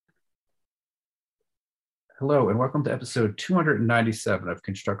Hello, and welcome to episode 297 of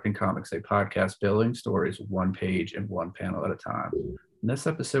Constructing Comics, a podcast building stories one page and one panel at a time. In this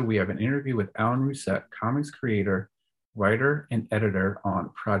episode, we have an interview with Alan Rousset, comics creator, writer, and editor on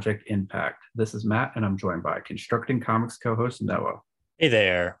Project Impact. This is Matt, and I'm joined by Constructing Comics co-host Noah. Hey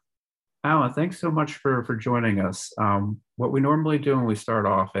there. Alan, thanks so much for joining us. What we normally do when we start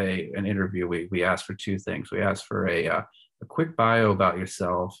off an interview, we ask for two things. We ask for a quick bio about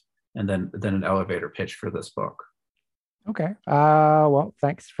yourself, and then an elevator pitch for this book. Okay. Well,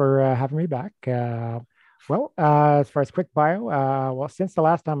 thanks for having me back. As far as quick bio, since the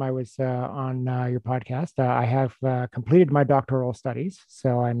last time I was on your podcast, I have completed my doctoral studies.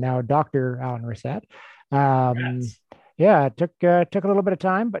 So I'm now Dr. Alan Rousset. Yeah, it took a little bit of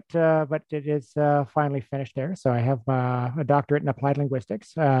time, but it is finally finished there. So I have a doctorate in applied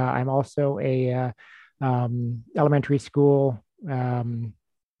linguistics. I'm also a elementary school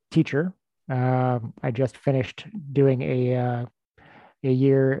teacher. I just finished doing a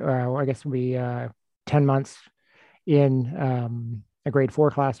year, I guess it'll be 10 months in a grade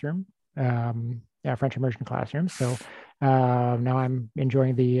 4 classroom, French immersion classroom. So now I'm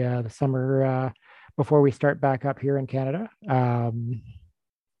enjoying the summer before we start back up here in Canada.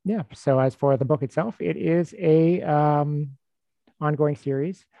 So as for the book itself, it is a ongoing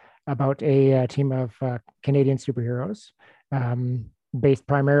series about a team of Canadian superheroes, based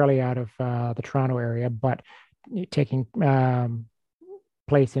primarily out of the Toronto area, but taking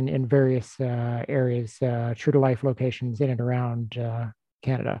place in various areas, true to life locations in and around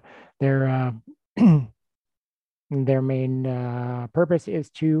Canada. Their main purpose is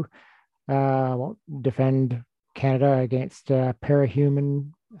to defend Canada against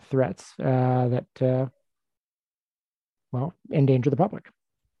parahuman threats that endanger the public.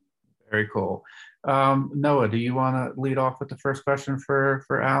 Very cool. Noah, do you want to lead off with the first question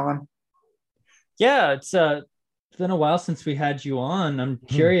for Alan? Yeah, it's been a while since we had you on. I'm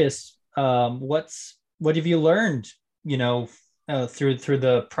curious, what have you learned, through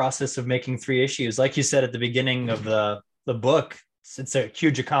the process of making 3 issues? Like you said at the beginning of the book, it's a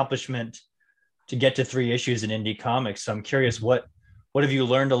huge accomplishment to get to 3 issues in indie comics. So I'm curious, what have you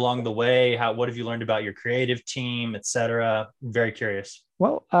learned along the way? What have you learned about your creative team, etc.? Very curious.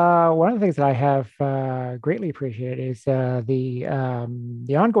 Well, one of the things that I have greatly appreciated is the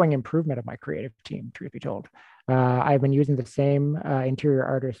ongoing improvement of my creative team, truth be told. I've been using the same interior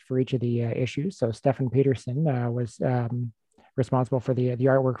artist for each of the issues. So Stefan Peterson was responsible for the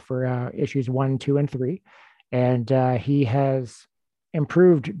artwork for issues 1, 2, and 3. And he has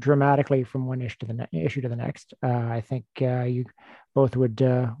improved dramatically from one issue to the next. I think you both would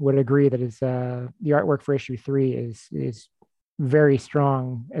agree that the artwork for issue 3 is very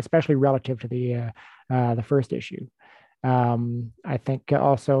strong, especially relative to the first issue. I think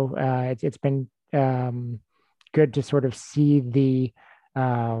also it's been good to sort of see the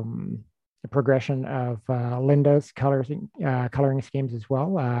progression of Linda's coloring schemes as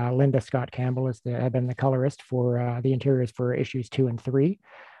well. Linda Scott Campbell had been the colorist for the interiors for issues 2 and 3.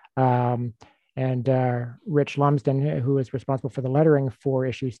 And Rich Lumsden, who is responsible for the lettering for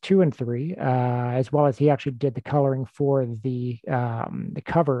issues 2 and 3, as well as he actually did the coloring for the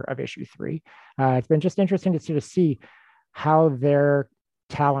cover of issue 3. It's been just interesting to sort of see how their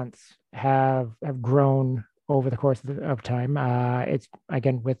talents have grown over the course of time. It's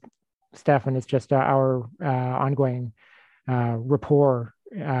again with Stefan, it's just our ongoing rapport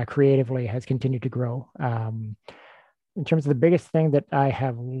creatively has continued to grow. In terms of the biggest thing that I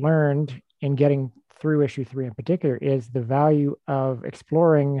have learned in getting through issue 3 in particular is the value of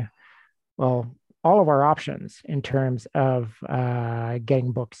exploring, all of our options in terms of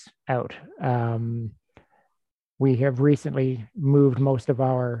getting books out. We have recently moved most of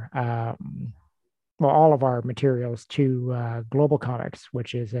our, all of our materials to Global Comics,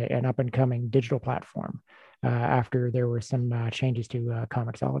 which is an up and coming digital platform after there were some changes to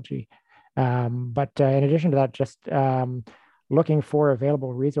Comixology. But in addition to that, just looking for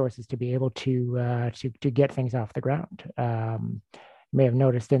available resources to be able to get things off the ground. You may have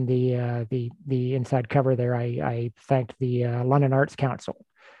noticed in the inside cover there, I thanked the London Arts Council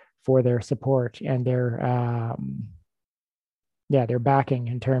for their support and their backing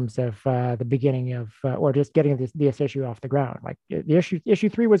in terms of the beginning of or just getting this issue off the ground. Like the issue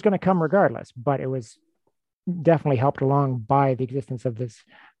 3 was going to come regardless, but it was definitely helped along by the existence of this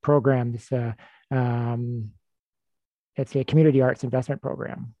program. This it's a community arts investment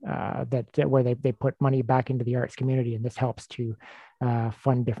program where they put money back into the arts community, and this helps to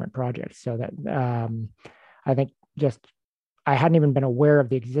fund different projects. So that I think I hadn't even been aware of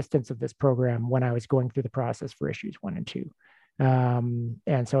the existence of this program when I was going through the process for issues 1 and 2.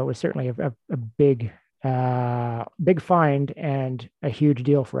 And so it was certainly a big big find and a huge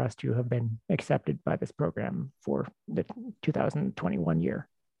deal for us to have been accepted by this program for the 2021 year.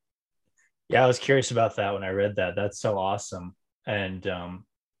 Yeah, I was curious about that when I read that. That's so awesome. And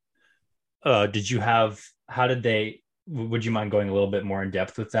did you have, how did they, would you mind going a little bit more in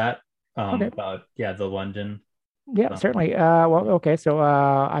depth with that? Okay. About, yeah, the London. Yeah, certainly. Well, okay. So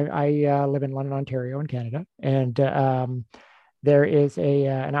I live in London, Ontario, in Canada, and there is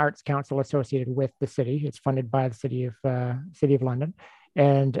an arts council associated with the city. It's funded by the city of London,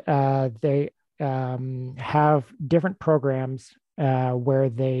 and they have different programs where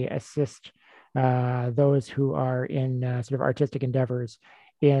they assist those who are in sort of artistic endeavors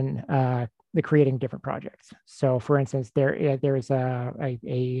in the creating different projects. So, for instance, there is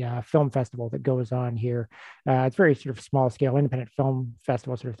a film festival that goes on here. It's very sort of small scale, independent film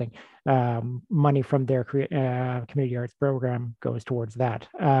festival sort of thing. Money from their community arts program goes towards that.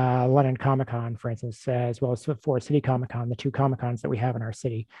 London Comic Con, for instance, as well as Forest City Comic Con, the two Comic Cons that we have in our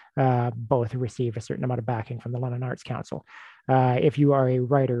city, both receive a certain amount of backing from the London Arts Council. If you are a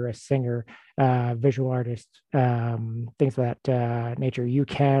writer, a singer, visual artist, things of that nature, you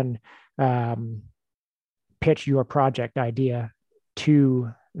can pitch your project idea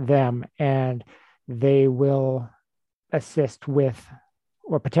to them, and they will assist with,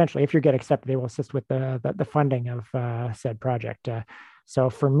 or potentially, if you get accepted, they will assist with the funding of said project. So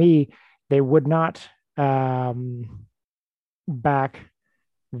for me, they would not back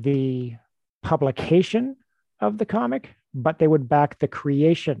the publication of the comic, but they would back the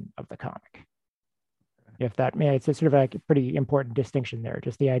creation of the comic. If that may, it's a sort of a pretty important distinction there.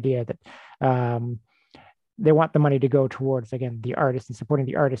 Just the idea that they want the money to go towards, again, the artist and supporting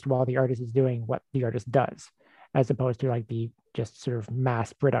the artist while the artist is doing what the artist does, as opposed to like the just sort of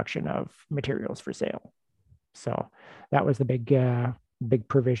mass production of materials for sale. So that was the big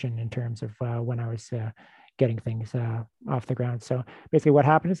provision in terms of when I was getting things off the ground. So basically what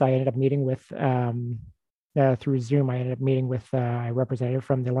happened is I ended up meeting with through Zoom, I ended up meeting with a representative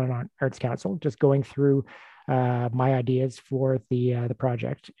from the London Arts Council, just going through my ideas for the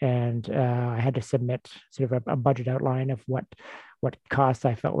project, and I had to submit sort of a budget outline of what costs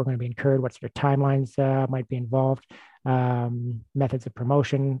I felt were going to be incurred, what sort of timelines might be involved, methods of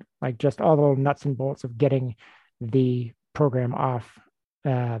promotion, like just all the little nuts and bolts of getting the program off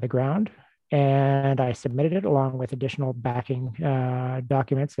the ground. And I submitted it along with additional backing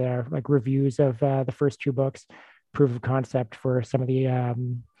documents, like reviews of the first two books, proof of concept for some of the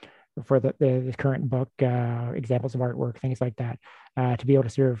for the current book, examples of artwork, things like that, to be able to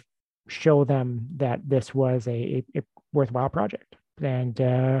sort of show them that this was a worthwhile project. And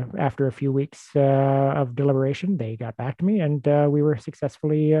after a few weeks of deliberation, they got back to me, and we were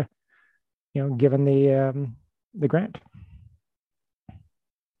successfully, given the grant.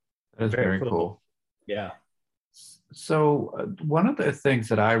 That's very cool. Yeah. So one of the things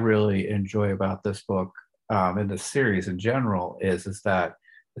that I really enjoy about this book and the series in general is that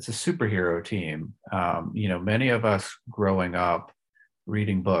it's a superhero team. Many of us growing up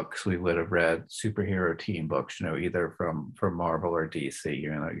reading books, we would have read superhero team books, either from Marvel or DC,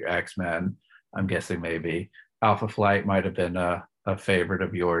 your X-Men, I'm guessing maybe. Alpha Flight might have been a favorite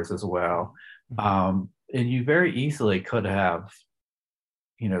of yours as well. And you very easily could have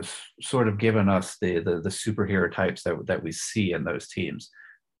sort of given us the superhero types that we see in those teams,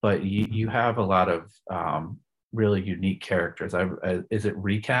 but you have a lot of really unique characters. Is it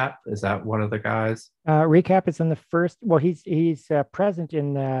Recap? Is that one of the guys? Recap is in the first. Well, he's present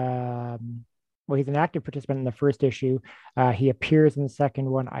in he's an active participant in the first issue. He appears in the second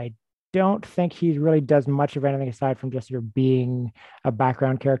one. I don't think he really does much of anything aside from just sort of being a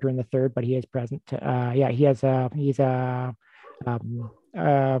background character in the third, but he is present. He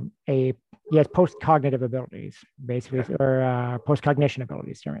has post-cognitive abilities, basically, or post-cognition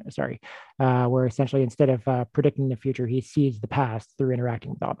abilities, sorry, where essentially instead of predicting the future, he sees the past through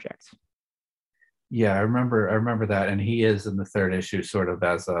interacting with objects. Yeah, I remember that, and he is in the third issue, sort of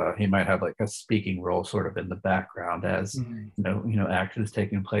as he might have like a speaking role, sort of in the background as action is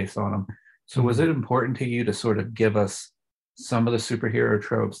taking place on him. So, was it important to you to sort of give us some of the superhero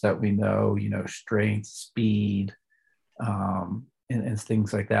tropes that we know, strength, speed, and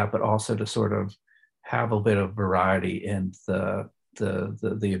things like that, but also to sort of have a bit of variety in the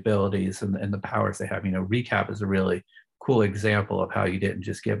abilities and the powers they have? Recap is a really cool example of how you didn't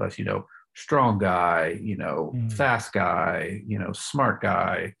just give us, strong guy, fast guy, smart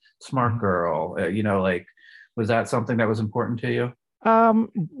guy, smart girl, was that something that was important to you?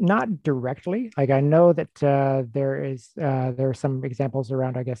 Not directly. Like I know that there are some examples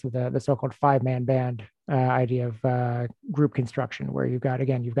around, I guess, of the so-called five-man band idea of group construction, where you've got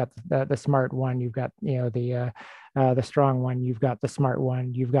the smart one, you've got the strong one, you've got the smart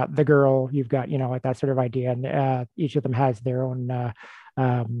one, you've got the girl, you've got like that sort of idea, and each of them has their own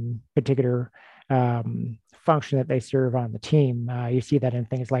particular function that they serve on the team. You see that in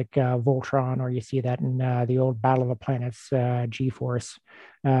things like Voltron, or you see that in the old Battle of the Planets G-Force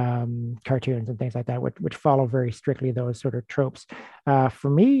cartoons and things like that, which follow very strictly those sort of tropes. For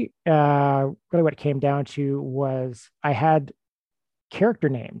me, really what it came down to was I had character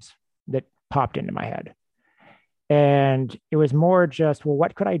names that popped into my head. And it was more just, well,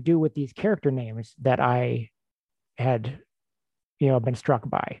 what could I do with these character names that I had, been struck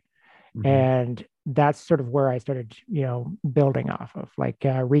by? Mm-hmm. And that's sort of where I started, building off of, like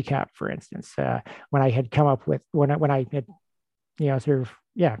Recap, for instance. When I had come up with when I had, sort of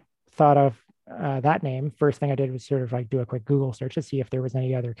thought of that name, first thing I did was sort of like do a quick Google search to see if there was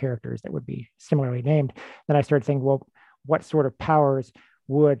any other characters that would be similarly named. Then I started thinking, well, what sort of powers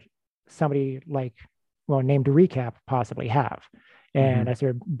would somebody like, named Recap possibly have? And I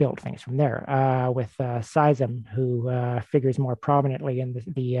sort of built things from there with Sizem, who figures more prominently in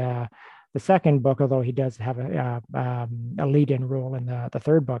the second book, although he does have a lead-in role in the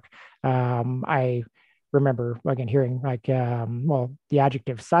third book. I remember again hearing like the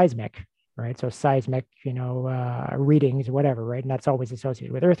adjective seismic, right? So seismic, readings, whatever, right? And that's always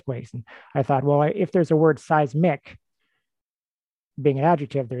associated with earthquakes. And I thought, well, if there's a word seismic being an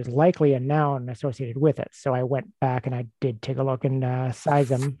adjective, there's likely a noun associated with it. So I went back and I did take a look, and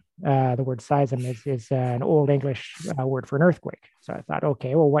seism, the word seism is an Old English word for an earthquake. So I thought,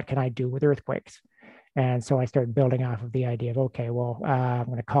 okay, well, what can I do with earthquakes? And so I started building off of the idea of, okay, well, I'm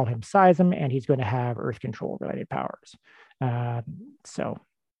going to call him Seism, and he's going to have earth control related powers. When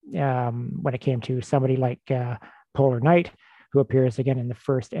it came to somebody like Polar Knight, who appears again in the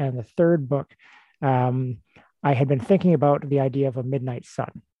first and the third book, I had been thinking about the idea of a midnight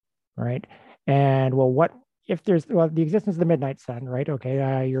sun, right? And well, what if there's the existence of the midnight sun, right?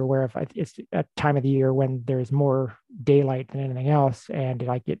 Okay, you're aware of it's a time of the year when there's more daylight than anything else, and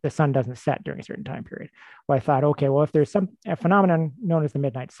the sun doesn't set during a certain time period. Well, I thought, okay, well, if there's a phenomenon known as the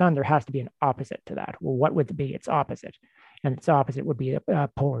midnight sun, there has to be an opposite to that. Well, what would it be its opposite? And its opposite would be a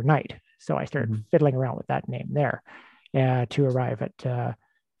polar night. So I started fiddling around with that name there to arrive at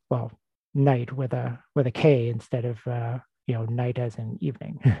night with a K instead of night as in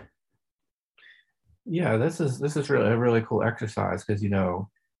evening. Yeah, this is really a really cool exercise because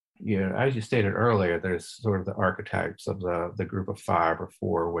as you stated earlier, there's sort of the archetypes of the group of 5 or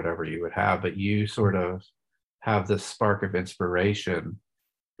 4 or whatever you would have, but you sort of have this spark of inspiration,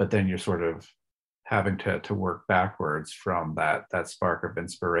 but then you're sort of having to work backwards from that spark of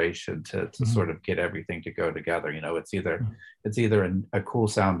inspiration to sort of get everything to go together. It's either a cool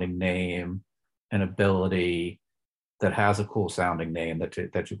sounding name, an ability that has a cool sounding name that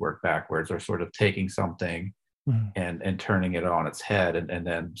you work backwards, or sort of taking something and turning it on its head, and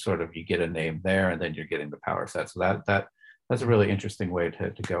then sort of you get a name there, and then you're getting the power set. So that's a really interesting way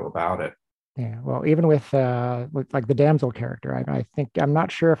to go about it. Yeah, well, even with like the damsel character, I think I'm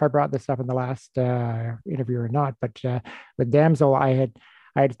not sure if I brought this up in the last interview or not, but with damsel, I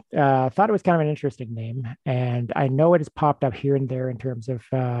thought it was kind of an interesting name, and I know it has popped up here and there in terms of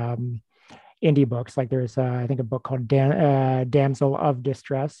indie books. Like there's I think a book called Damsel of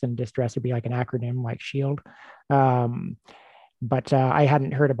Distress, and distress would be like an acronym like Shield. But I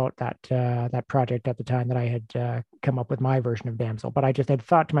hadn't heard about that project at the time that I had come up with my version of Damsel. But I just had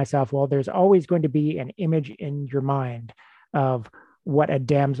thought to myself, well, there's always going to be an image in your mind of what a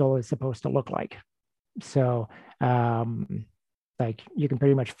damsel is supposed to look like. So like you can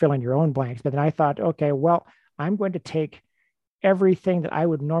pretty much fill in your own blanks. But then I thought, okay, well, I'm going to take everything that I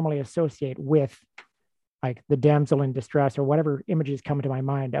would normally associate with like the damsel in distress or whatever images come to my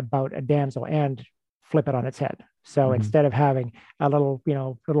mind about a damsel and flip it on its head. So instead of having a little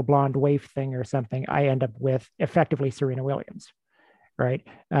blonde waif thing or something, I end up with effectively Serena Williams, right?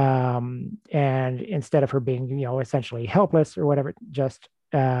 And instead of her being, essentially helpless or whatever, just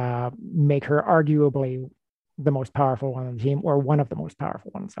make her arguably the most powerful one on the team, or one of the most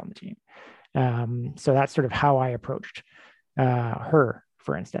powerful ones on the team. So that's sort of how I approached her,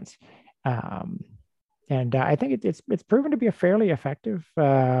 for instance. And I think it's proven to be a fairly effective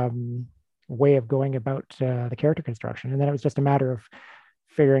way of going about the character construction. And then it was just a matter of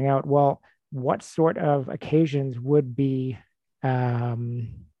figuring out, well, what sort of occasions would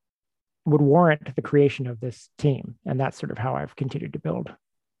warrant the creation of this team. And that's sort of how I've continued to build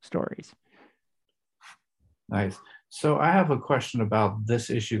stories. Nice. So I have a question about this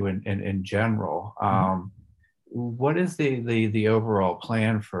issue in general. What is the overall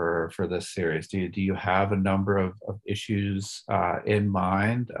plan for this series? Do you have a number of issues in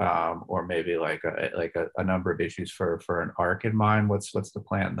mind, or maybe like a number of issues for an arc in mind? What's the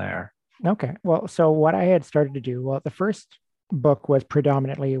plan there? Okay. Well, so what I had started to do, well, the first book was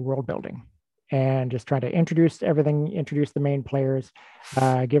predominantly world building and just trying to introduce everything, introduce the main players,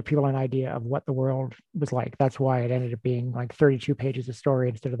 give people an idea of what the world was like. That's why it ended up being like 32 pages of story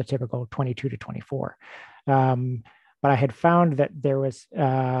instead of the typical 22 to 24. But I had found that there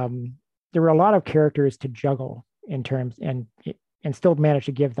were a lot of characters to juggle in terms and still manage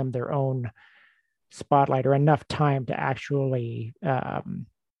to give them their own spotlight or enough time to actually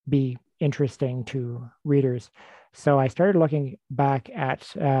be interesting to readers. So I started looking back at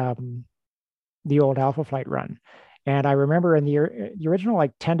the old Alpha Flight run, and I remember in the original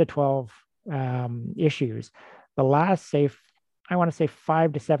like 10 to 12 issues, the last I want to say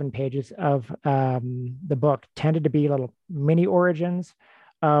 5 to 7 pages of the book tended to be little mini origins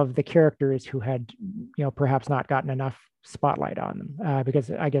of the characters who had, perhaps not gotten enough spotlight on them, because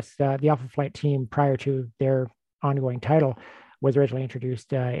I guess the Alpha Flight team prior to their ongoing title was originally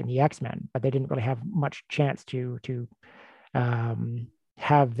introduced in the X-Men, but they didn't really have much chance to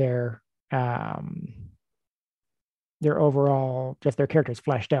have their overall, just their characters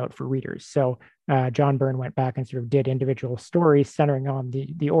fleshed out for readers. So John Byrne went back and sort of did individual stories centering on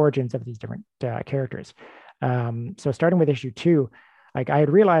the origins of these different characters. So starting with issue 2, like I had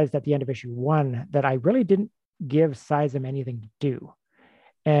realized at the end of issue 1 that I really didn't give Sizem anything to do.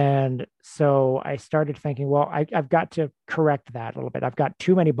 And so I started thinking, well, I've got to correct that a little bit. I've got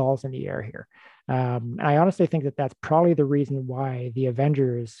too many balls in the air here. And I honestly think that that's probably the reason why the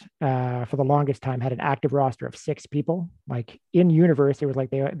Avengers, for the longest time, had an active roster of 6 people. Like in universe, it was like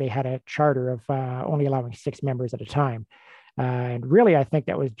they had a charter of only allowing 6 members at a time. And really, I think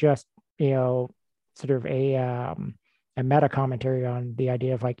that was just, sort of a meta commentary on the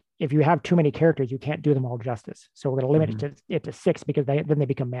idea of like, if you have too many characters, you can't do them all justice. So we're going to limit it to 6 because then they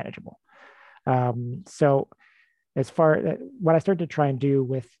become manageable. So as far what I started to try and do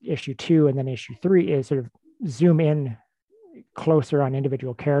with issue 2 and then issue 3 is sort of zoom in closer on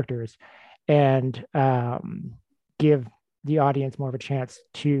individual characters and give the audience more of a chance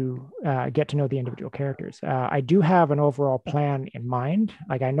to get to know the individual characters. I do have an overall plan in mind.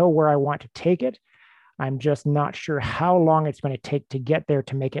 Like I know where I want to take it. I'm just not sure how long it's going to take to get there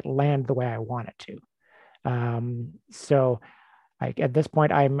to make it land the way I want it to. So like at this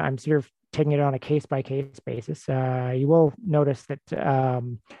point, I'm sort of taking it on a case by case basis. You will notice that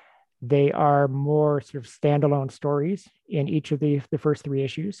they are more sort of standalone stories in each of the first 3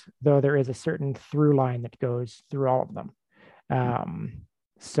 issues, though there is a certain through line that goes through all of them.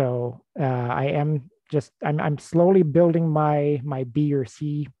 So I am I'm slowly building my B or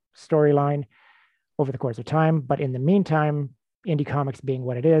C storyline over the course of time. But in the meantime, indie comics being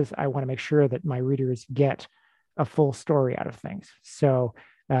what it is, I want to make sure that my readers get a full story out of things. So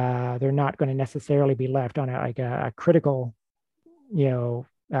they're not going to necessarily be left on a critical,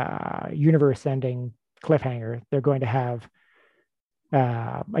 universe-ending cliffhanger. They're going to have,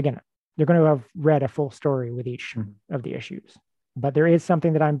 again, they're going to have read a full story with each of the issues. But there is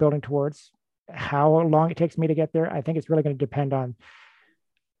something that I'm building towards. How long it takes me to get there, I think it's really going to depend on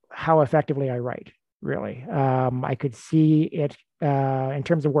how effectively I write. Really, I could see it in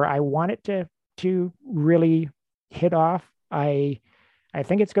terms of where I want it to really hit off. I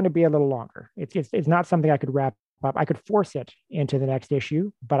think it's going to be a little longer. It's not something I could wrap up. I could force it into the next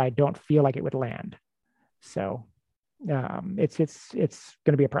issue, but I don't feel like it would land. So it's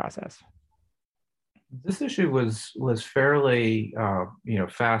going to be a process. This issue was fairly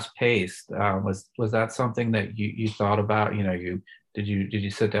fast paced. Was that something that you thought about? Did you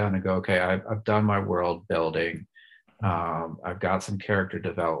sit down and go, okay, I've done my world building, I've got some character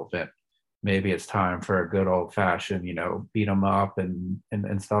development. Maybe it's time for a good old fashioned, beat 'em up and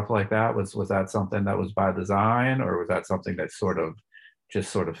stuff like that. Was that something that was by design, or was that something that sort of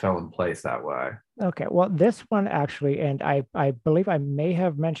fell in place that way? Okay, well, this one actually, and I believe I may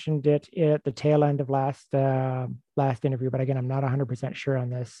have mentioned it at the tail end of last interview, but again, I'm not 100% sure on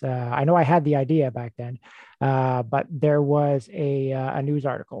this. I know I had the idea back then, but there was a news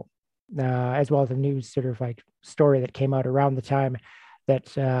article, as well as a news sort of like story that came out around the time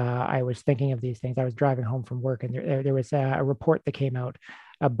that I was thinking of these things. I was driving home from work, and there was a report that came out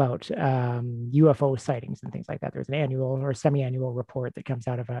about UFO sightings and things like that. There's an annual or semi-annual report that comes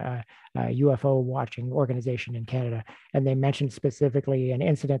out of a UFO watching organization in Canada, and they mentioned specifically an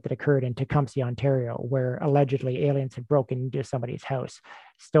incident that occurred in Tecumseh, Ontario, where allegedly aliens had broken into somebody's house,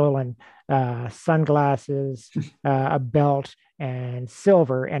 stolen sunglasses, a belt, and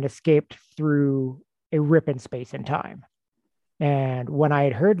silver, and escaped through a rip in space and time. And when I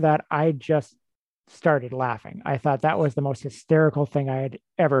had heard that, I just started laughing. I thought that was the most hysterical thing I had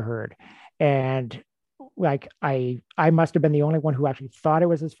ever heard. And like I must have been the only one who actually thought it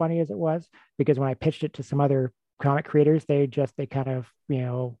was as funny as it was, because when I pitched it to some other comic creators, they kind of,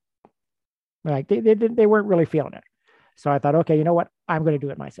 like they weren't really feeling it. So I thought, okay, you know what? I'm going to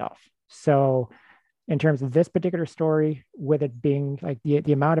do it myself. So in terms of this particular story, with it being like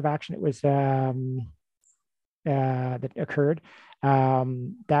the amount of action it was that occurred,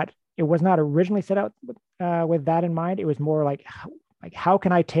 that it was not originally set out with that in mind. It was more like how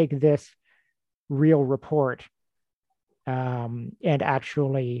can I take this real report and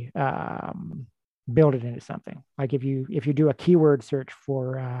actually build it into something. Like if you do a keyword search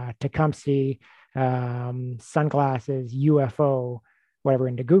for Tecumseh sunglasses UFO whatever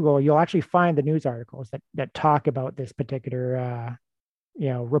into Google, you'll actually find the news articles that talk about this particular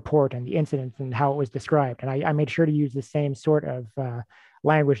report and the incidents and how it was described. And I made sure to use the same sort of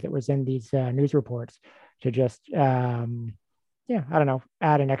language that was in these news reports to just I don't know,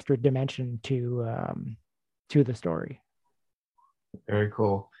 add an extra dimension to the story. Very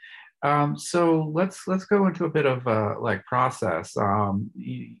cool. So let's go into a bit of like process.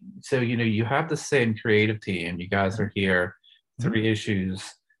 You have the same creative team. You guys are here 3 issues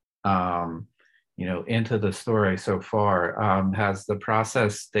into the story so far. Has the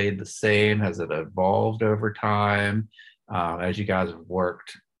process stayed the same? Has it evolved over time as you guys have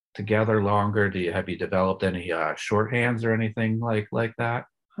worked together longer? Have you developed any shorthands or anything like that?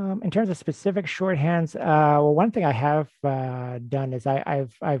 In terms of specific shorthands, well, one thing I have done is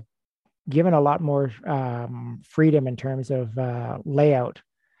I've given a lot more freedom in terms of layout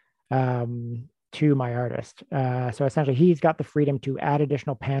to my artist. So essentially, he's got the freedom to add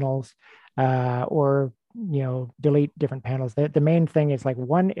additional panels or delete different panels. The main thing is like,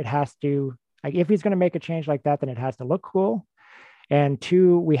 one, it has to, like, if he's going to make a change like that, then it has to look cool. And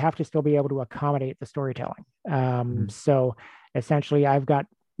 2, we have to still be able to accommodate the storytelling. So essentially, I've got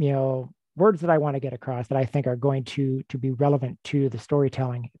words that I want to get across that I think are going to be relevant to the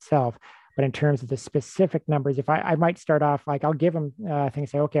storytelling itself. But in terms of the specific numbers, if I might start off, like I'll give them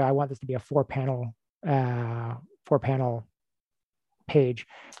things, say, okay, I want this to be a 4-panel page,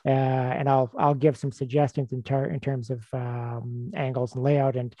 and I'll give some suggestions in terms of angles and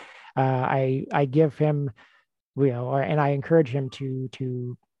layout, and I give him, and I encourage him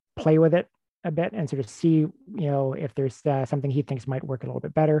to play with it a bit and sort of see, if there's something he thinks might work a little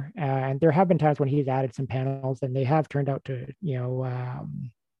bit better. And there have been times when he's added some panels and they have turned out to,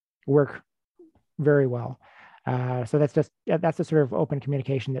 work very well. So that's the sort of open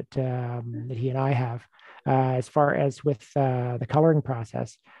communication that he and I have. As far as with the coloring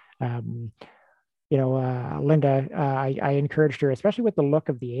process, Linda, I encouraged her, especially with the look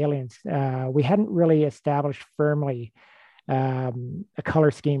of the aliens. We hadn't really established firmly a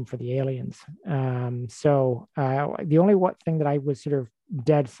color scheme for the aliens. So the only thing that I was sort of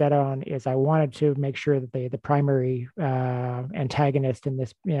dead set on is I wanted to make sure that the primary antagonist in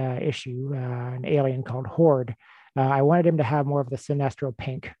this issue, an alien called Horde, I wanted him to have more of the Sinestro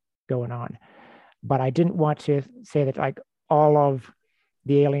pink going on. But I didn't want to say that like all of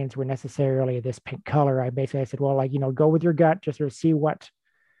the aliens were necessarily this pink color. I said, well, like, go with your gut, just sort of see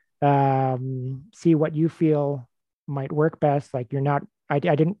what you feel might work best. Like I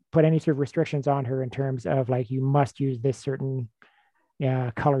didn't put any sort of restrictions on her in terms of like, you must use this certain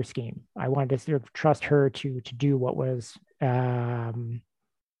color scheme. I wanted to sort of trust her to do what was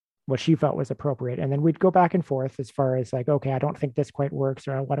what she felt was appropriate. And then we'd go back and forth as far as like, okay, I don't think this quite works,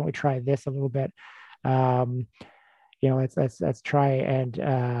 or why don't we try this a little bit? Let's try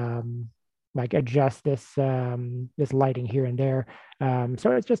and like adjust this this lighting here and there.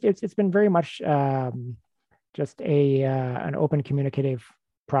 So it's been very much just an open communicative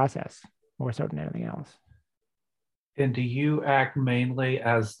process more so than anything else. And do you act mainly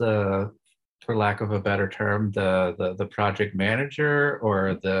as the, for lack of a better term, the project manager,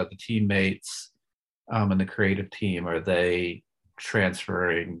 or the teammates and the creative team? Are they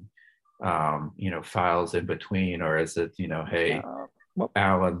transferring files in between, or is it hey,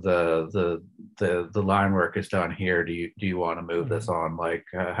 Alan, the line work is done here, do you want to move this on? Like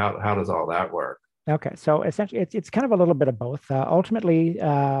how does all that work? Okay, so essentially, it's kind of a little bit of both. Ultimately,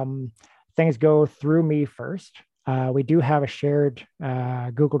 things go through me first. We do have a shared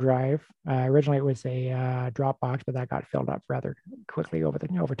Google Drive. Originally, it was a Dropbox, but that got filled up rather quickly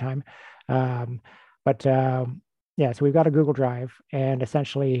over time. Um, but yeah, so we've got a Google Drive, and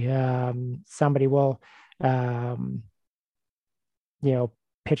essentially, somebody will, um, you know,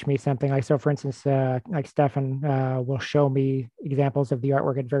 pitch me something like, so for instance, like Stefan will show me examples of the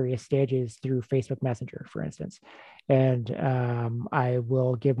artwork at various stages through Facebook Messenger, for instance, and I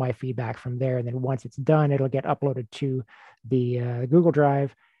will give my feedback from there, and then once it's done, it'll get uploaded to the Google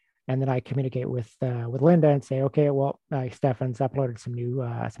Drive, and then I communicate with Linda and say, okay, well, Stefan's uploaded some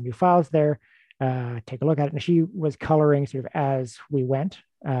new files there. Take a look at it. And she was coloring sort of as we went.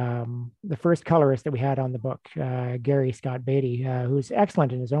 The first colorist that we had on the book, Gary Scott Beatty, who's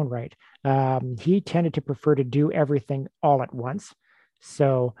excellent in his own right, he tended to prefer to do everything all at once.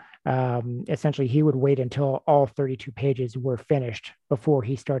 So essentially, he would wait until all 32 pages were finished before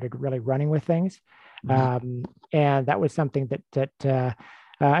he started really running with things. And that was something that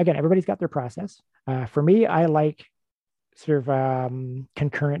again, everybody's got their process. For me, I like sort of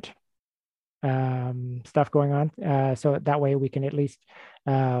concurrent stuff going on. So that way we can at least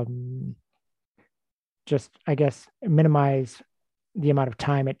just, I guess, minimize the amount of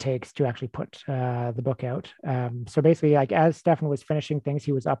time it takes to actually put the book out. So basically, like as Stefan was finishing things,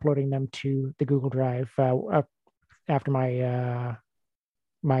 he was uploading them to the Google Drive after my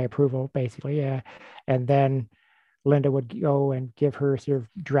approval, basically, and then Linda would go and give her sort of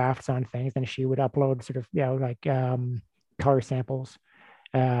drafts on things, and she would upload sort of like color samples,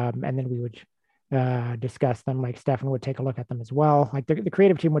 and then we would discuss them. Like Stefan would take a look at them as well. Like the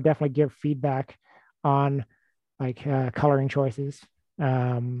creative team would definitely give feedback on like coloring choices,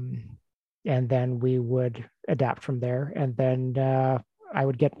 and then we would adapt from there. And then I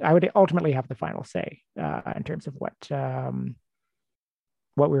would ultimately have the final say in terms of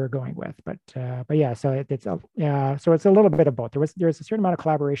what we were going with. But yeah, so so it's a little bit of both. There's a certain amount of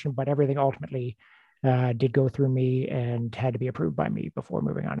collaboration, but everything ultimately did go through me and had to be approved by me before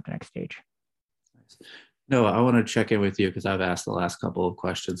moving on to the next stage. No, I want to check in with you because I've asked the last couple of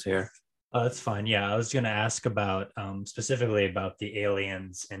questions here. That's fine. Yeah, I was going to ask about specifically about the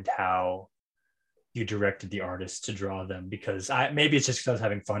aliens and how you directed the artist to draw them, because maybe it's just because I was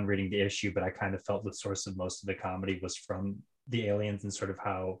having fun reading the issue, but I kind of felt the source of most of the comedy was from the aliens and sort of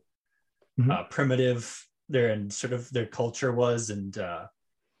how primitive their culture was, and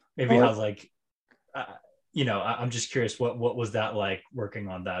maybe how like I'm just curious what was that like working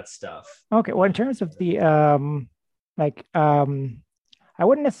on that stuff. Okay, well, in terms of the I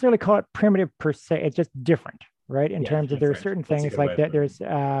wouldn't necessarily call it primitive per se. It's just different, right? In terms of there are certain things like that.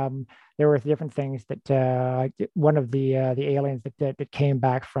 There were different things that like one of the aliens that came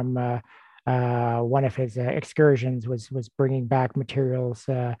back from one of his excursions was bringing back materials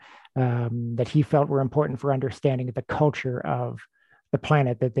that he felt were important for understanding the culture of the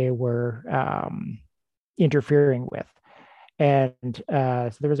planet that they were interfering with. And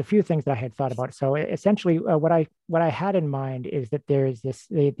so there was a few things that I had thought about. So essentially, what I had in mind is that there's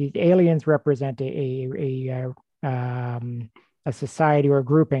these aliens represent a society or a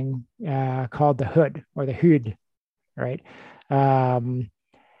grouping called the Hood or the Hood, right?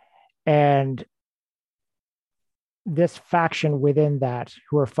 And this faction within that,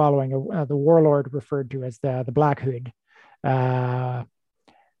 who are following the warlord referred to as the Black Hood,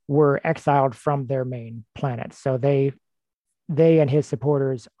 were exiled from their main planet. So they and his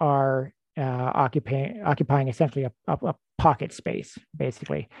supporters are occupying essentially a pocket space,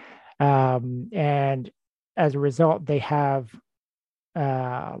 basically. And as a result, they have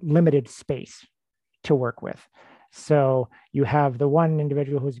limited space to work with. So you have the one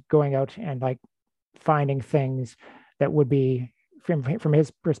individual who's going out and like finding things that would be from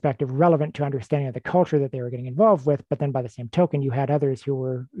his perspective relevant to understanding of the culture that they were getting involved with. But then by the same token, you had others who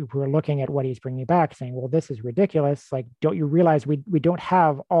were looking at what he's bringing back saying, well, this is ridiculous. Like, don't you realize we don't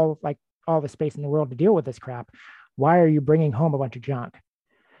have all the space in the world to deal with this crap? Why are you bringing home a bunch of junk?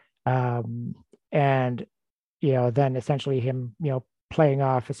 And then essentially him playing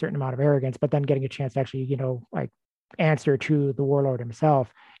off a certain amount of arrogance, but then getting a chance to actually like answer to the warlord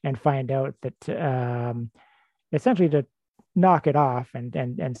himself and find out that essentially to knock it off and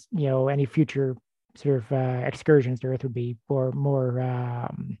any future sort of excursions to Earth would be more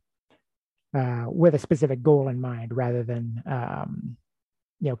with a specific goal in mind rather than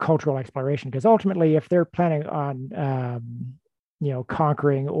cultural exploration, because ultimately if they're planning on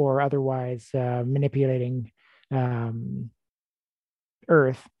conquering or otherwise manipulating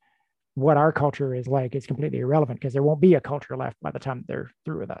Earth, what our culture is like is completely irrelevant, because there won't be a culture left by the time they're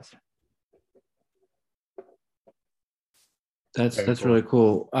through with us. That's cool. really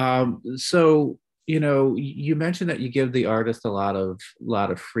cool. So you mentioned that you give the artist a lot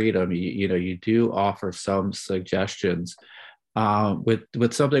of freedom. You do offer some suggestions.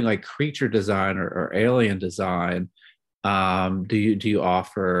 With something like creature design or alien design, do you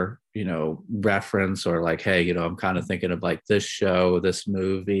offer reference, or like, hey, I'm kind of thinking of like this show, this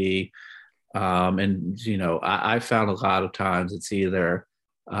movie, and I found a lot of times it's either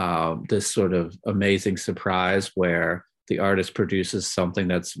this sort of amazing surprise where the artist produces something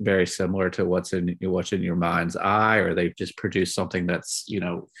that's very similar to what's in your mind's eye, or they've just produced something that's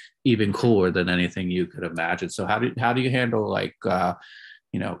even cooler than anything you could imagine. So how do you handle like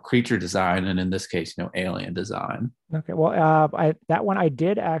creature design, and in this case alien design? Okay, well, that one I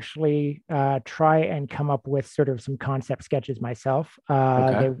did actually try and come up with sort of some concept sketches myself.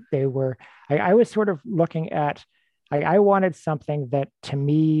 Okay. They were I was sort of looking at I wanted something that to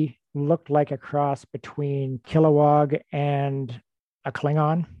me looked like a cross between Kilowog and a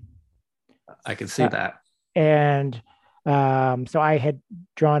Klingon. I can see Uh, that. and so I had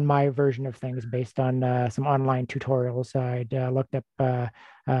drawn my version of things based on some online tutorials. I'd looked up the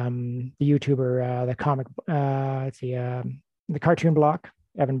YouTuber, the comic, let's see, the cartoon block,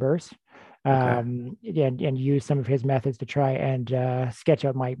 Evan Burse, Okay. and use some of his methods to try and sketch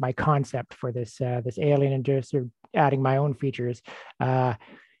out my concept for this alien, and just sort of adding my own features. Uh,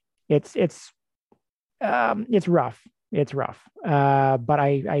 it's rough. It's rough. But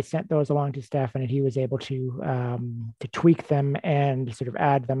I sent those along to Stefan, and he was able to tweak them and sort of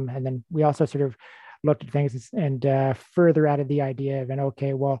add them. And then we also sort of looked at things and further added the idea of, and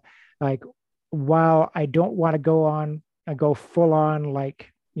okay, well, like while I don't want to go full on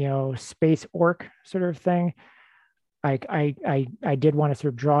like space orc sort of thing, I did want to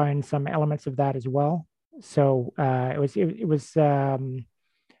sort of draw in some elements of that as well. So it was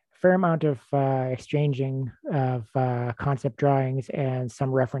fair amount of exchanging of concept drawings and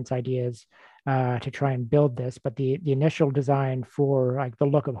some reference ideas to try and build this. But the initial design for like the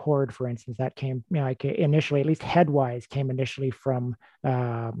look of Horde, for instance, that came like initially, at least head wise, came initially from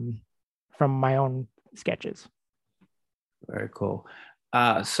my own sketches. Very cool.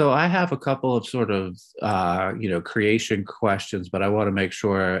 So I have a couple of sort of creation questions, but I want to make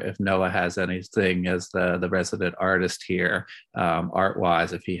sure if Noah has anything as the resident artist here, art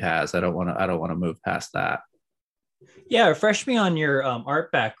wise, if he has. I don't want to move past that. Yeah, refresh me on your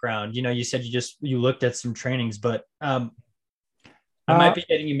art background. You said you looked at some trainings, but I might Uh, be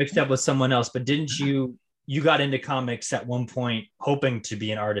getting you mixed up with someone else. But didn't you got into comics at one point, hoping to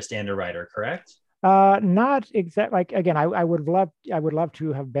be an artist and a writer, correct? Not exact. Like again, I would love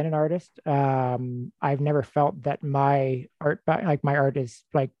to have been an artist. I've never felt that like my art is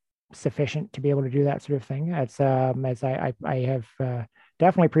like sufficient to be able to do that sort of thing. It's as I have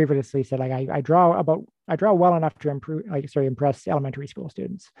definitely previously said, like I draw well enough to impress elementary school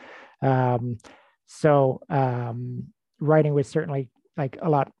students. Um, so writing was certainly like a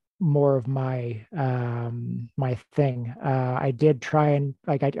lot more of my thing. I did try and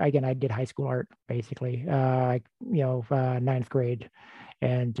I did high school art basically, ninth grade,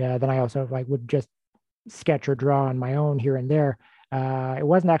 and then I also like would just sketch or draw on my own here and there. It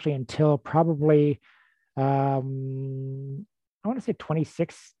wasn't actually until probably I want to say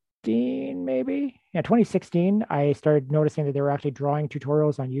 2016, maybe. Yeah, 2016. I started noticing that they were actually drawing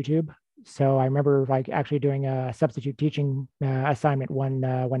tutorials on YouTube. So I remember like actually doing a substitute teaching assignment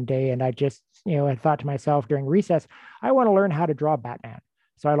one day, and I just I thought to myself during recess, I want to learn how to draw Batman.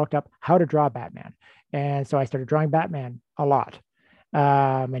 So I looked up how to draw Batman, and so I started drawing Batman a lot.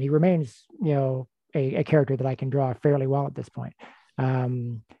 And he remains a character that I can draw fairly well at this point.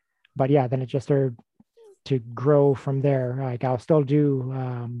 Um, but yeah, then it just started to grow from there. Like I'll still do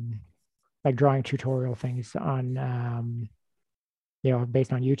like drawing tutorial things on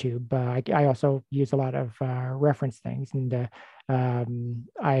based on YouTube. I also use a lot of reference things, and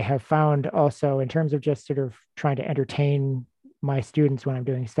I have found also in terms of just sort of trying to entertain my students when I'm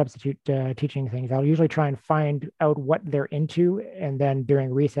doing substitute teaching things, I'll usually try and find out what they're into, and then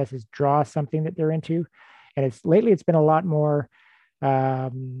during recesses draw something that they're into. And it's been a lot more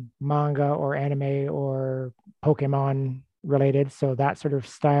manga or anime or Pokemon related. So that sort of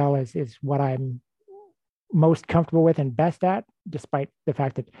style is what I'm most comfortable with and best at, despite the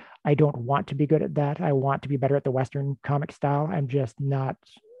fact that I don't want to be good at that. I want to be better at the Western comic style. I'm just not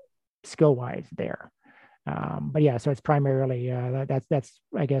skill wise there. But yeah, so it's primarily that's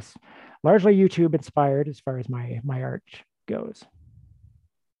I guess largely YouTube inspired as far as my art goes.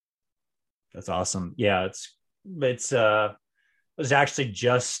 That's awesome. Yeah, it's I was actually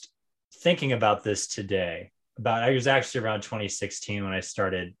just thinking about this today. I was actually around 2016 when I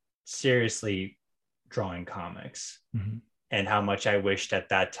started seriously drawing comics. Mm-hmm. and how much I wished at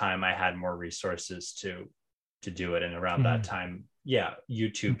that time I had more resources to do it. And around that time,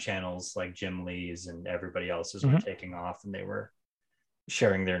 YouTube channels like Jim Lee's and everybody else's were taking off, and they were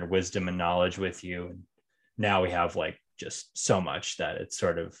sharing their wisdom and knowledge with you. And now we have like just so much that it's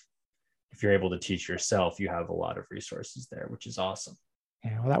sort of, if you're able to teach yourself, you have a lot of resources there, which is awesome.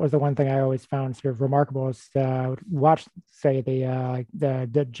 Yeah, well, that was the one thing I always found sort of remarkable is watch, say,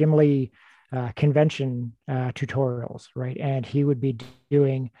 the Jim Lee convention tutorials, right? And he would be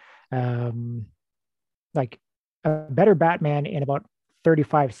doing like a better Batman in about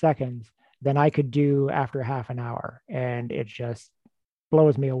 35 seconds than I could do after half an hour, and it just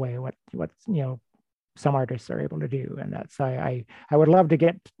blows me away what some artists are able to do. And that's I would love to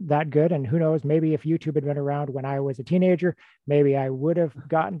get that good. And who knows, maybe if YouTube had been around when I was a teenager, maybe I would have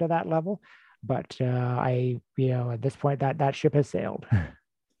gotten to that level. But at this point that ship has sailed.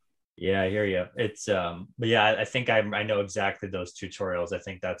 Yeah, I hear you. It's but yeah, I think I know exactly those tutorials. I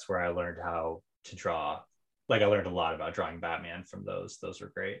think that's where I learned how to draw. Like I learned a lot about drawing Batman from those. Those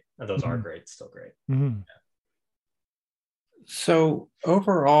were great. Those are great, still great. Mm-hmm. Yeah. So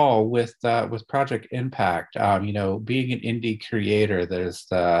overall, with Project Impact, being an indie creator, there's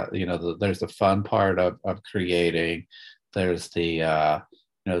there's the fun part of creating. There's the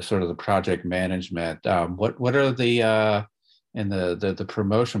sort of the project management. What are the and the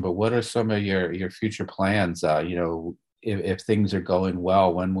promotion? But what are some of your future plans? If things are going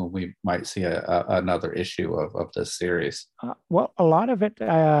well, when will we might see another issue of this series? Well, a lot of it,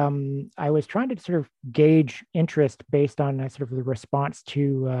 I was trying to sort of gauge interest based on sort of the response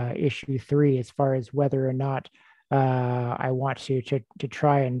to issue 3, as far as whether or not I want to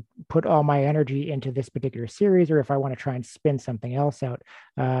try and put all my energy into this particular series, or if I want to try and spin something else out.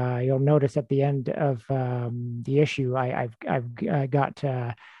 You'll notice at the end of the issue, I've got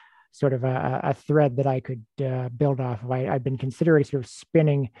sort of a thread that I could build off of. I've been considering sort of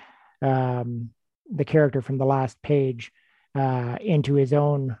spinning the character from the last page into his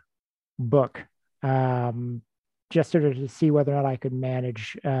own book, just sort of to see whether or not I could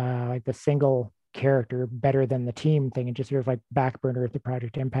manage like the single character better than the team thing, and just sort of like backburner the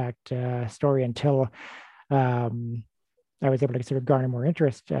Project Impact story until I was able to sort of garner more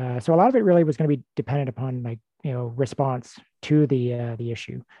interest. So a lot of it really was going to be dependent upon response to the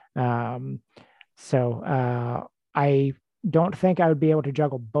issue. So I don't think I would be able to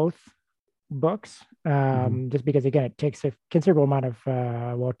juggle both books, just because again it takes a considerable amount of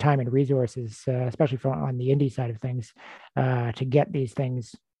time and resources, especially on the indie side of things, to get these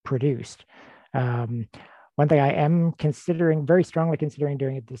things produced. One thing I am very strongly considering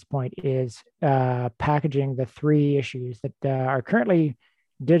doing at this point is packaging the 3 issues that are currently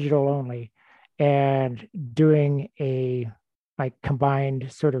digital only, and doing a like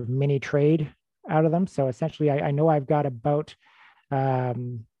combined sort of mini trade out of them. So essentially, I know I've got about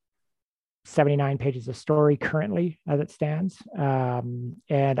 79 pages of story currently as it stands,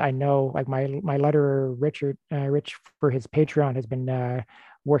 and I know like my letterer Rich for his Patreon has been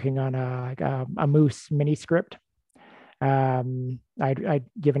working on a Moose mini script. I'd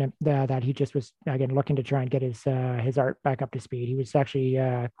given him that he just was again looking to try and get his art back up to speed. He was actually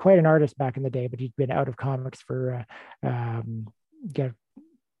quite an artist back in the day, but he'd been out of comics for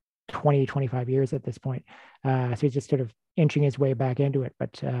 25 years at this point. So he's just sort of inching his way back into it.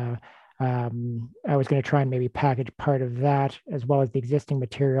 But I was going to try and maybe package part of that as well as the existing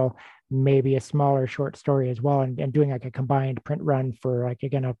material, maybe a smaller short story as well, and doing like a combined print run for like,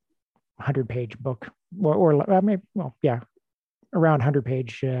 again, a 100-page book, or maybe, well, yeah, around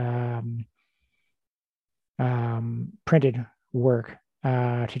 100-page printed work,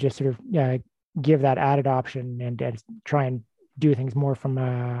 to just sort of give that added option and try and do things more from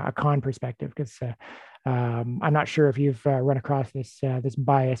a con perspective, because I'm not sure if you've run across this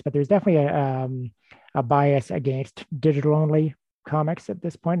bias, but there's definitely a bias against digital only comics at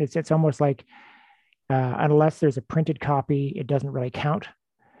this point. It's almost like unless there's a printed copy, it doesn't really count.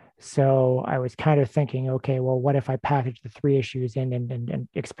 So I was kind of thinking, okay, well, what if I package the 3 issues in and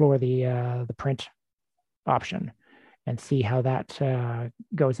explore the print option and see how that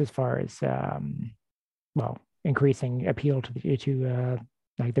goes as far as increasing appeal to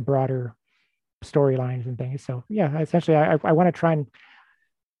like the broader storylines and things. So yeah, essentially, I want to try and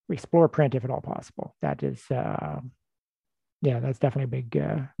explore print if at all possible. That is, that's definitely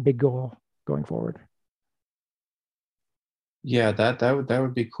a big goal going forward. Yeah, that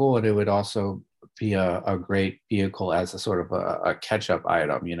would be cool, and it would also be a great vehicle as a sort of a catch-up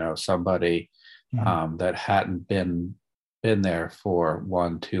item. Somebody that hadn't been there for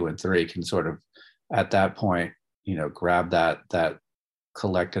 1, 2, and 3 can sort of at that point, grab that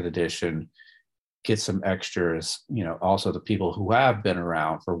collected edition, get some extras. Also the people who have been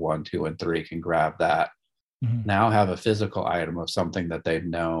around for 1, 2, and 3 can grab that. Mm-hmm. Now have a physical item of something that they've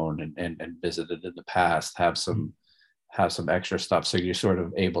known and visited in the past, have some extra stuff. So you're sort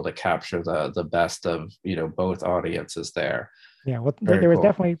of able to capture the best of, both audiences there. Yeah, well, there was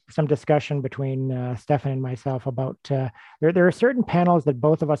definitely some discussion between Stefan and myself about there are certain panels that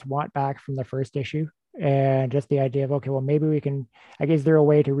both of us want back from the first issue, and just the idea of, okay, well, maybe we can, I guess, there a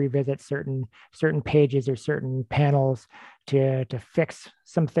way to revisit certain pages or certain panels to fix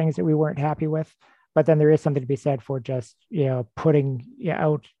some things that we weren't happy with. But then there is something to be said for just putting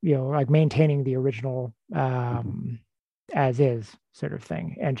out like maintaining the original as is sort of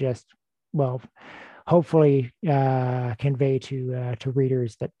thing, and just hopefully convey to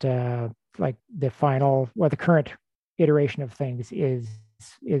readers that like the final or the current iteration of things is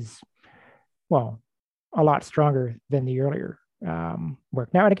a lot stronger than the earlier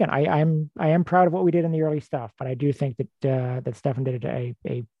work. Now and again, I am proud of what we did in the early stuff, but I do think that Stefan did a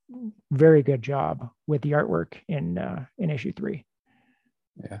very good job with the artwork in issue 3.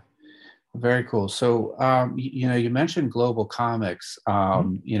 Yeah. Very cool. So, you mentioned Global Comics,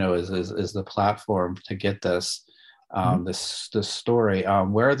 is the platform to get this, this story.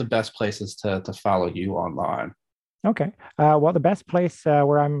 Where are the best places to follow you online? Okay. Well, the best place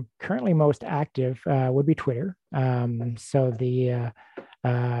where I'm currently most active would be Twitter. So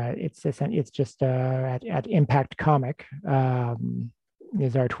it's just at Impact Comic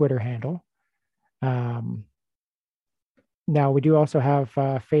is our Twitter handle. Now we do also have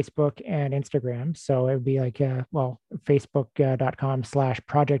Facebook and Instagram. So it would be like,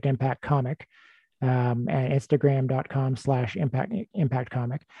 facebook.com/Project Impact Comic and Instagram.com/Impact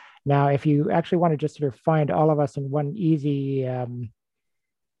Comic. Now, if you actually want to just sort of find all of us in one easy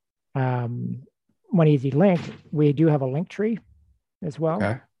link, we do have a link tree as well,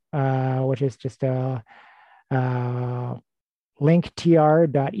 okay. Which is just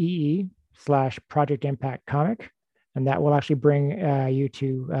linktr.ee/Project Impact Comic. And that will actually bring you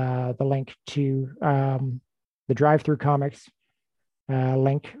to the link to the Drive-Thru Comics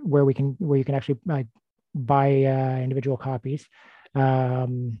link, where you can actually buy individual copies of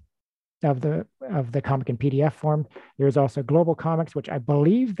the comic in PDF form. There's also Global Comics, which I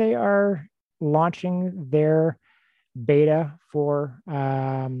believe they are launching their beta for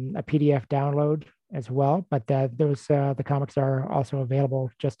a PDF download as well. But the comics are also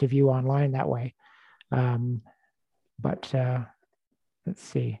available just to view online that way. But let's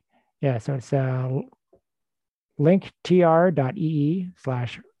see. Yeah, so it's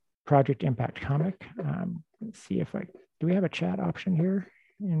linktr.ee/Project Impact Comic. Let's see if do we have a chat option here?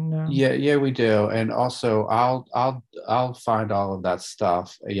 Yeah, we do. And also I'll find all of that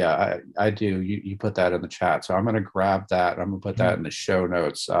stuff. Yeah, I do. You put that in the chat. So I'm going to grab that. I'm going to put that in the show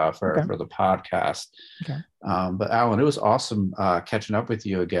notes for the podcast. Okay. But Alan, it was awesome catching up with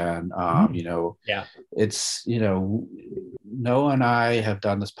you again. Yeah, it's, Noah and I have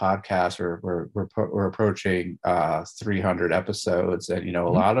done this podcast, or we're approaching 300 episodes, and a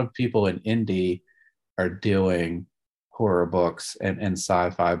lot of people in indie are doing horror books and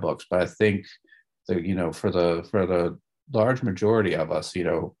sci-fi books, but I think for the large majority of us,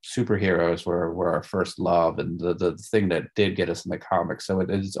 superheroes were our first love and the thing that did get us in the comics. So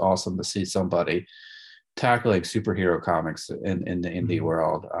it is awesome to see somebody tackling superhero comics in the indie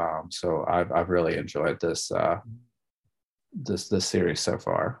world. So I've really enjoyed this series so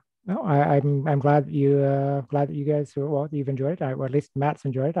far. No, I'm glad you guys, you've enjoyed it, or at least Matt's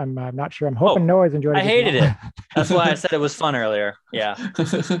enjoyed it. I'm not sure. I'm hoping Noah's enjoyed it. I hated it. That's why I said it was fun earlier. Yeah.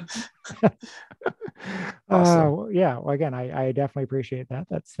 Awesome. Yeah. Well, again, I definitely appreciate that.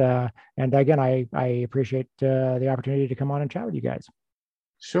 That's and again, I appreciate the opportunity to come on and chat with you guys.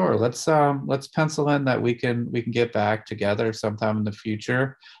 Sure. Let's pencil in that we can get back together sometime in the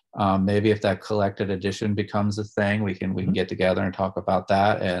future. Maybe if that collected edition becomes a thing, we can get together and talk about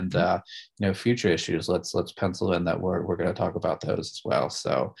that, and future issues. Let's pencil in that we're going to talk about those as well.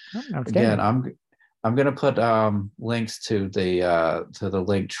 So again, I'm going to put links to the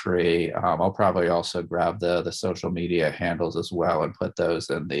link tree. I'll probably also grab the social media handles as well and put those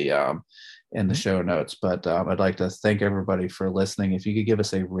in the show notes. But I'd like to thank everybody for listening. If you could give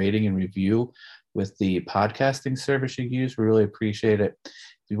us a rating and review with the podcasting service you use, we really appreciate it.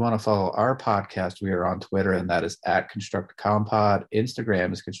 If you want to follow our podcast, we are on Twitter, and that is @ConstructedCompod.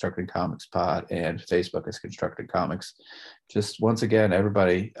 Instagram is Constructed Comics Pod, and Facebook is Constructed Comics. Just once again,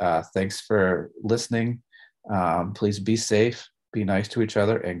 everybody, thanks for listening. Please be safe, be nice to each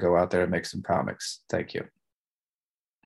other, and go out there and make some comics. Thank you.